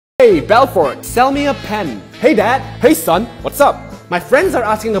Hey, Belfort, sell me a pen. Hey, Dad. Hey, son. What's up? My friends are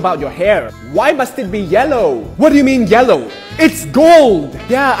asking about your hair. Why must it be yellow? What do you mean yellow? It's gold!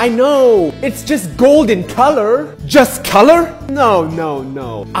 Yeah, I know. It's just gold in color. Just color?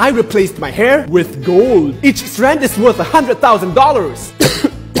 No. I replaced my hair with gold. Each strand is worth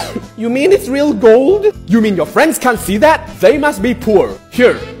 $100,000. You mean it's real gold? You mean your friends can't see that? They must be poor.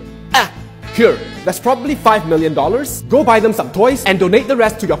 Here. Here. That's probably $5 million. Go buy them some toys and donate the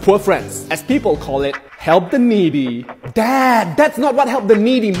rest to your poor friends. As people call it, help the needy. Dad, that's not what help the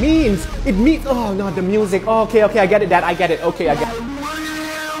needy means. It means, oh no, the music. Oh, okay, I get it, Dad, I get it. Okay, I get it.